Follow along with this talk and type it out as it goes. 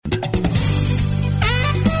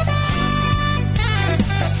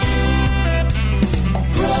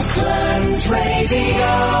Well,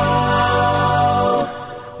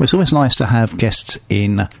 it's always nice to have guests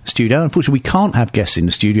in studio. Unfortunately, we can't have guests in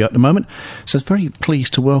the studio at the moment, so I'm very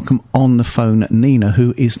pleased to welcome on the phone Nina,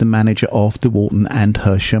 who is the manager of the Walton and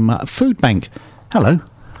Hersham Food Bank. Hello.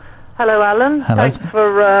 Hello, Alan. Hello. Thanks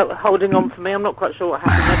for holding on for me. I'm not quite sure what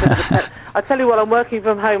happened. I tell you what, I'm working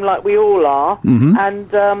from home like we all are,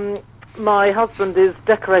 and my husband is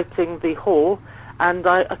decorating the hall, and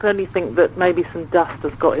I can only think that maybe some dust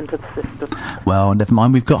has got into the system. Well, never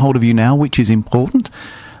mind. We've got hold of you now, which is important.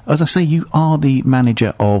 As I say, you are the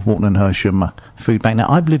manager of Walton and Hersham Food Bank. Now,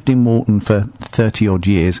 I've lived in Walton for 30-odd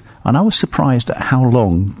years, and I was surprised at how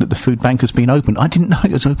long that the food bank has been open. I didn't know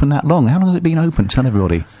it was open that long. How long has it been open? Tell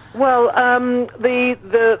everybody. Well,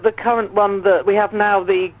 the current one that we have now,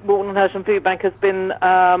 the Walton and Hersham Food Bank, has been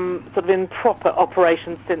sort of in proper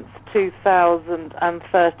operation since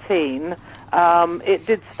 2013. It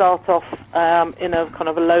did start off in a kind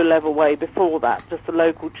of a low-level way before that. Just a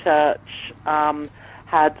local church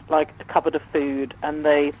had like a cupboard of food, and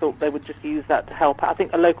they thought they would just use that to help. I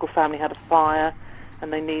think a local family had a fire,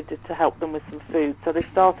 and they needed to help them with some food. So they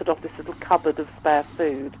started off this little cupboard of spare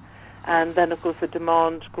food. And then, of course, the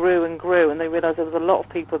demand grew and grew, and they realised there was a lot of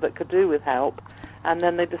people that could do with help. And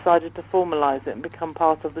then they decided to formalise it and become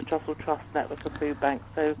part of the Trussell Trust network of food banks.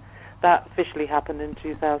 So that officially happened in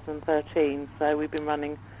 2013. So we've been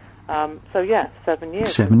running, 7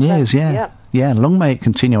 years. 7 years, yeah. Yeah, long may it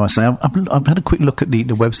continue, I say. I've had a quick look at the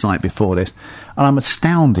website before this, and I'm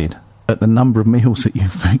astounded at the number of meals that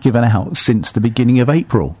you've given out since the beginning of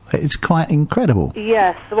April. It's quite incredible.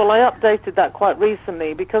 Yes, well, I updated that quite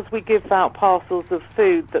recently because we give out parcels of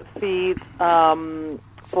food that feed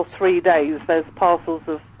for 3 days. There's parcels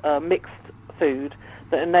of mixed food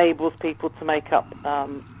that enables people to make up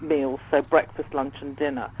meals, so breakfast, lunch and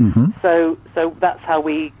dinner. So that's how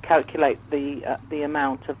we calculate the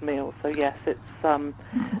amount of meals. So yes, it's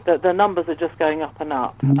the numbers are just going up and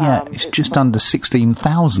up. Yeah, it's just under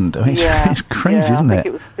 16,000. I mean, it's crazy, isn't it? I think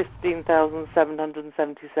it was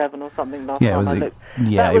 15,777 or something last time I looked.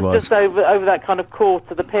 Yeah, that was just over that kind of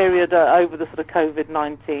quarter, the period over the sort of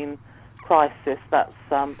COVID-19 crisis. That's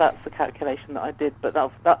the calculation that I did, but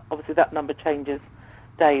obviously that number changes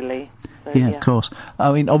daily. So, yeah, of course.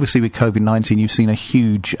 I mean, obviously with COVID-19, you've seen a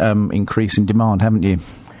huge increase in demand, haven't you?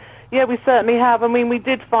 Yeah, we certainly have. I mean, we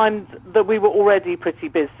did find that we were already pretty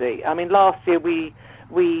busy. I mean, last year we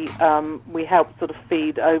helped sort of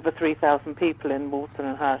feed over 3,000 people in Walton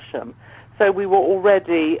and Hersham. So we were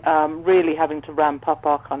already really having to ramp up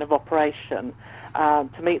our kind of operation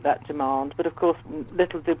to meet that demand. But of course,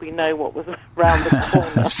 little did we know what was around the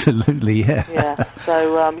corner. Absolutely, yeah. Yeah.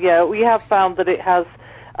 So we have found that it has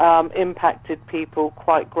impacted people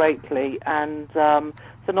quite greatly, and so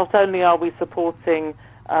not only are we supporting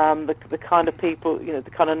the kind of people, the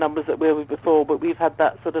kind of numbers that we were before, but we've had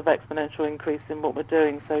that sort of exponential increase in what we're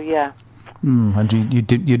doing. So yeah. And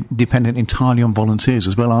you're dependent entirely on volunteers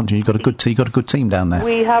as well, aren't you? You've got a good team down there.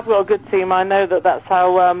 We have got a good team. I know that's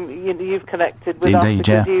how you've connected with indeed,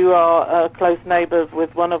 us, because you are a close neighbour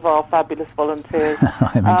with one of our fabulous volunteers.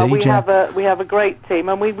 We have a great team,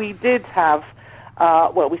 and we did have.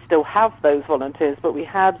 We still have those volunteers, but we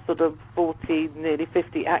had sort of 40, nearly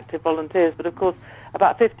 50 active volunteers. But of course,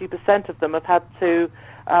 about 50% of them have had to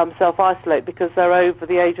self-isolate because they're over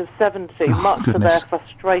the age of 70, much to their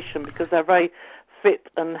frustration, because they're very fit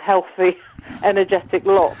and healthy, energetic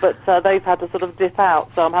lot. But they've had to sort of dip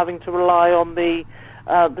out, so I'm having to rely on the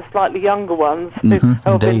slightly younger ones who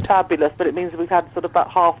have been fabulous, but it means we've had sort of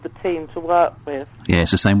about half the team to work with. Yeah,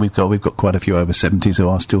 it's the same. We've got quite a few over 70s who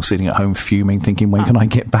are still sitting at home fuming, thinking, when can I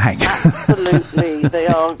get back? Absolutely, they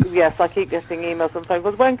are. Yes, I keep getting emails and phone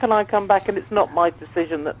calls. When can I come back? And it's not my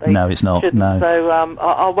decision that they. No, it's not. Shouldn't. No. So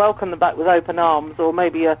I'll welcome them back with open arms, or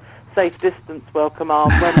maybe a safe distance welcome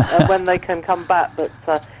arm when they can come back. But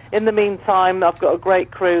in the meantime, I've got a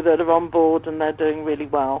great crew that are on board, and they're doing really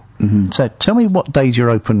well. So tell me what days you're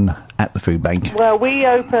open at the food bank. Well, we're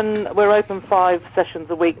open 5 sessions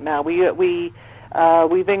a week now.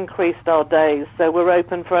 We've increased our days, so we're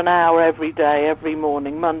open for an hour every day, every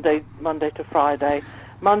morning, Monday to Friday.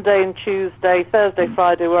 Monday and Tuesday, Thursday,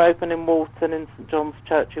 Friday, we're open in Walton, in St John's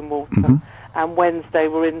Church in Walton, and Wednesday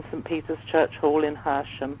we're in St Peter's Church Hall in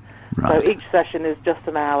Hersham. Right. So each session is just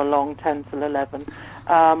an hour long, 10 till 11.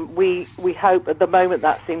 We hope at the moment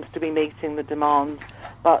that seems to be meeting the demand,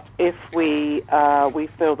 but if we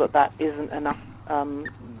feel that isn't enough,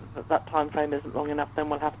 that time frame isn't long enough, then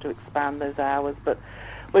we'll have to expand those hours. But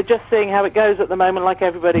we're just seeing how it goes at the moment. Like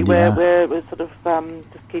everybody, Yeah. we're sort of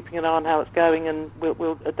just keeping an eye on how it's going, and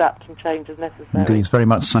we'll adapt and change as necessary. Indeed, it's very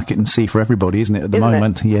much suck it and see for everybody, isn't it, at the Isn't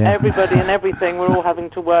moment? it? Yeah. Everybody and everything, we're all having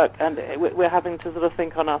to work, and we're having to sort of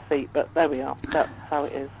think on our feet, but there we are. That's how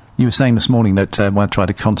it is. You were saying this morning that when I tried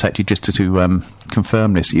to contact you just to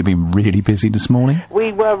confirm this, you've been really busy this morning?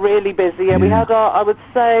 We were really busy, yeah. We had I would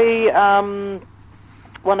say,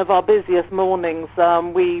 one of our busiest mornings.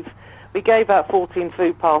 We gave out 14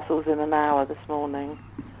 food parcels in an hour this morning,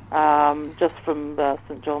 just from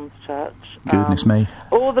St John's Church. Goodness me.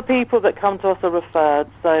 All the people that come to us are referred,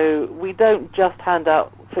 so we don't just hand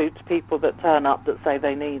out food to people that turn up that say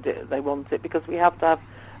they need it, they want it, because we have to have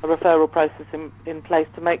a referral process in place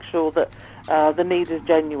to make sure that the need is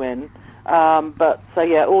genuine.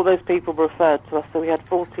 All those people were referred to us, so we had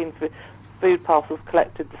 14 food parcels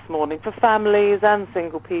collected this morning for families and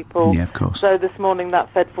single people. Yeah, of course. So this morning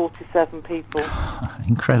that fed 47 people.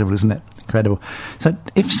 Incredible, isn't it? Incredible. So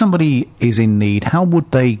if somebody is in need, how would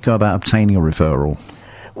they go about obtaining a referral?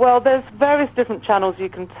 Well, there's various different channels you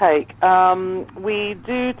can take. We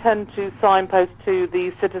do tend to signpost to the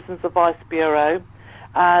Citizens Advice Bureau,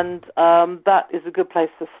 and that is a good place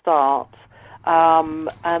to start.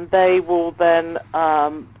 And they will then,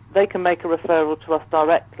 they can make a referral to us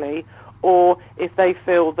directly, or if they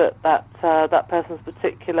feel that person's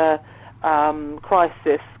particular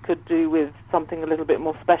crisis could do with something a little bit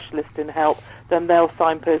more specialist in help, then they'll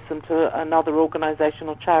signpost them to another organisation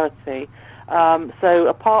or charity. So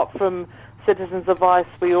apart from Citizens Advice,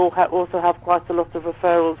 we also have quite a lot of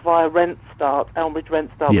referrals via Rent Start, Elmbridge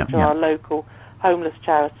Rent Start, which are our local homeless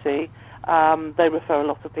charity. They refer a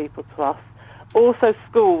lot of people to us. Also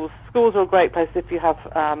schools. Schools are a great place if you have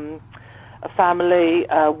a family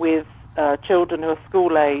with children who are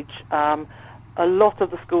school age. A lot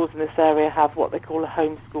of the schools in this area have what they call a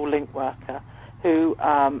homeschool link worker, who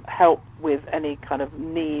help with any kind of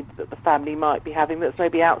need that the family might be having that's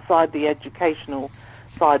maybe outside the educational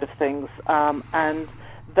side of things, and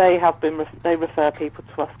they refer people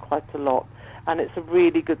to us quite a lot, and it's a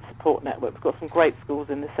really good support network. We've got some great schools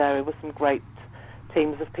in this area with some great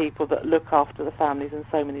teams of people that look after the families in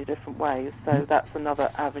so many different ways, so that's another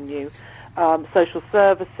avenue. Social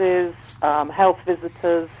services, health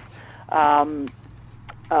visitors, housing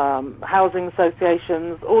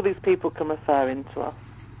associations, all these people can refer into us.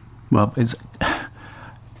 Well, it's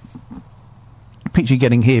the picture you're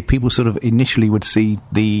getting here, people sort of initially would see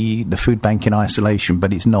the food bank in isolation,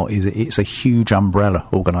 but it's not, is it? It's a huge umbrella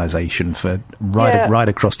organisation for right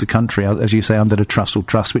across the country, as you say, under the Trussell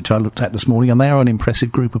Trust, which I looked at this morning, and they are an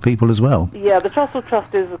impressive group of people as well. Yeah, the Trussell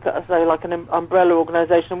Trust is like an umbrella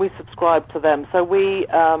organisation. We subscribe to them, so we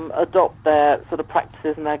adopt their sort of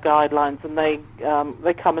practices and their guidelines, and they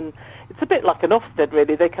come and, it's a bit like an Ofsted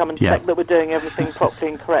really, they come and check that we're doing everything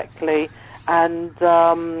properly and correctly, and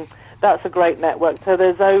that's a great network. So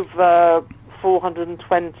there's over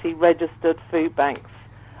 420 registered food banks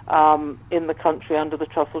in the country under the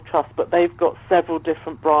Trussell Trust, but they've got several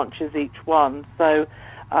different branches each one. So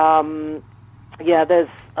there's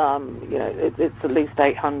it's at least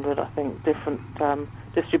 800, I think, different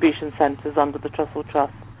distribution centres under the Trussell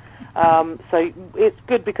Trust. So it's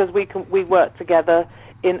good because we work together.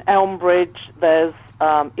 In Elmbridge, there's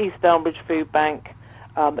East Elmbridge Food Bank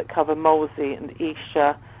that cover Molesey and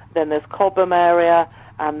Esher. Then there's Cobham area,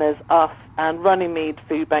 and there's us, and Runnymede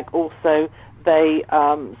Food Bank also. They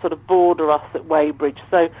sort of border us at Weybridge.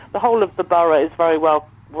 So the whole of the borough is very well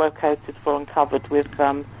catered for and covered with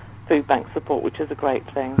food bank support, which is a great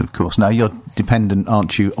thing. Of course. Now, you're dependent,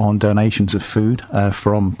 aren't you, on donations of food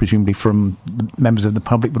presumably from members of the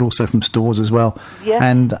public, but also from stores as well. Yes.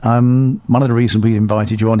 And one of the reasons we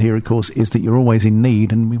invited you on here, of course, is that you're always in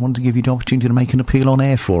need, and we wanted to give you the opportunity to make an appeal on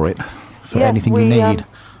air for it, for anything you need.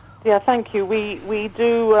 Thank you. We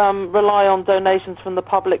do rely on donations from the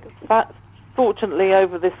public. Fortunately,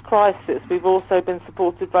 over this crisis, we've also been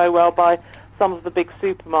supported very well by some of the big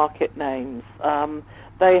supermarket names.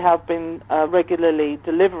 They have been regularly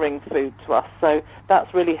delivering food to us, so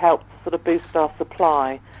that's really helped sort of boost our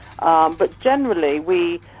supply. But generally,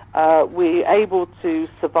 we're able to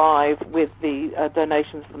survive with the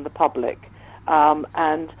donations from the public.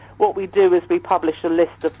 And what we do is we publish a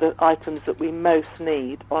list of the items that we most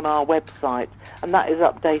need on our website, and that is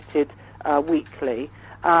updated weekly.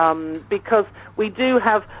 Because we do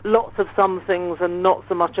have lots of some things and not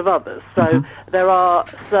so much of others. So there are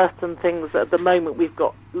certain things that at the moment we've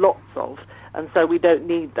got lots of, and so we don't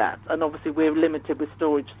need that. And obviously we're limited with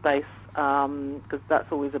storage space, because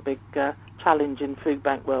that's always a big challenge in food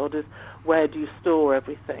bank world, is where do you store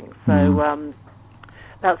everything. So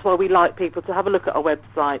that's why we like people to have a look at our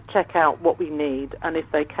website, check out what we need, and if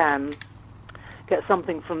they can, get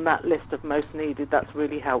something from that list of most needed. That's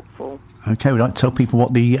really helpful. Okay, would like to tell people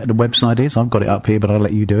what the website is? I've got it up here, but I'll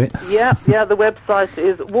let you do it. Yeah, the website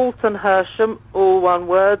is Walton Hersham, all one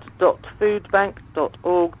word,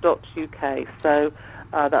 .foodbank.org.uk. So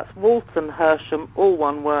that's Walton Hersham, all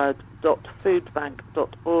one word,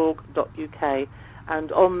 .foodbank.org.uk.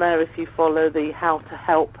 And on there, if you follow the How to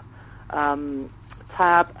Help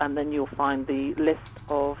tab, and then you'll find the list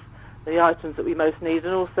of the items that we most need,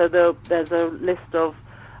 and also there's a list of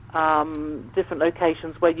different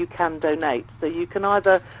locations where you can donate. So you can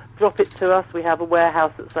either drop it to us. We have a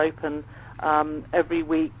warehouse that's open every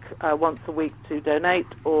week, once a week, to donate,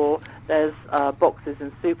 or there's boxes in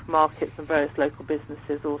supermarkets, and various local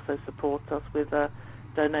businesses also support us with a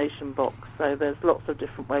donation box. So there's lots of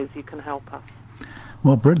different ways you can help us.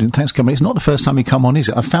 Well, brilliant. Thanks for coming. It's not the first time you come on, is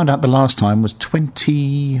it? I found out the last time was I've got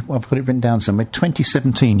it written down somewhere,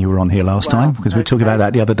 2017 you were on here last time, because we were talking about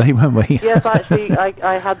that the other day, weren't we? Yes, actually,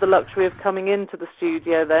 I had the luxury of coming into the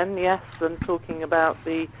studio then, yes, and talking about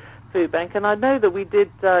the food bank. And I know that we did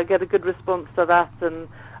get a good response to that, and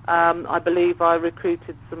I believe I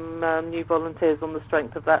recruited some new volunteers on the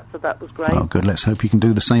strength of that, so that was great. Oh, good. Let's hope you can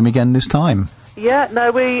do the same again this time. Yeah,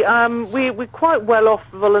 no, we're quite well off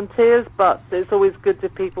volunteers, but it's always good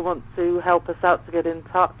if people want to help us out to get in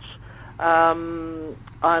touch. I'm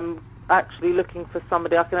actually looking for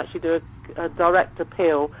somebody. I can actually do a direct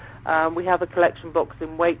appeal. We have a collection box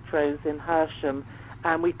in Waitrose in Hersham,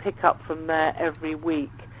 and we pick up from there every week.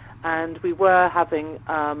 And we were having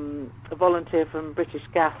a volunteer from British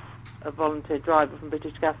Gas, a volunteer driver from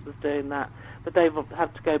British Gas was doing that, but they've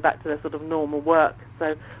had to go back to their sort of normal work.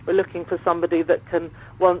 So we're looking for somebody that can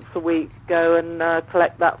once a week go and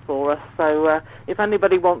collect that for us. So if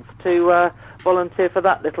anybody wants to volunteer for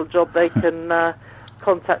that little job, they can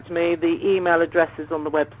contact me. The email address is on the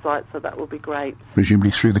website, so that will be great. Presumably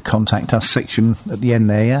through the Contact Us section at the end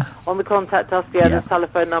there, yeah? On the Contact Us, yeah. There's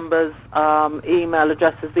telephone numbers, email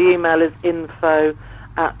addresses. The email is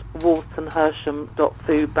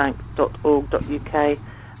info@waltonhersham.foodbank.org.uk.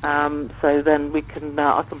 So then we can,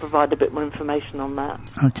 I can provide a bit more information on that.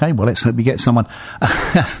 Okay, well, let's hope you get someone.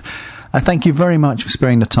 Thank you very much for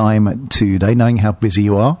sparing the time today, knowing how busy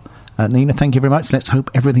you are. Nina, thank you very much. Let's hope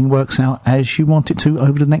everything works out as you want it to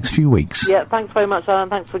over the next few weeks. Yeah, thanks very much, Alan.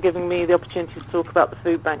 Thanks for giving me the opportunity to talk about the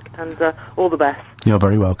food bank, and all the best. You're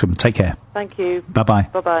very welcome. Take care. Thank you. Bye-bye.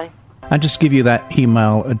 Bye-bye. And just to give you that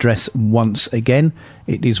email address once again,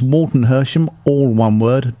 it is Walton Hersham, all one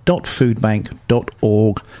word,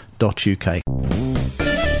 .foodbank.org.uk.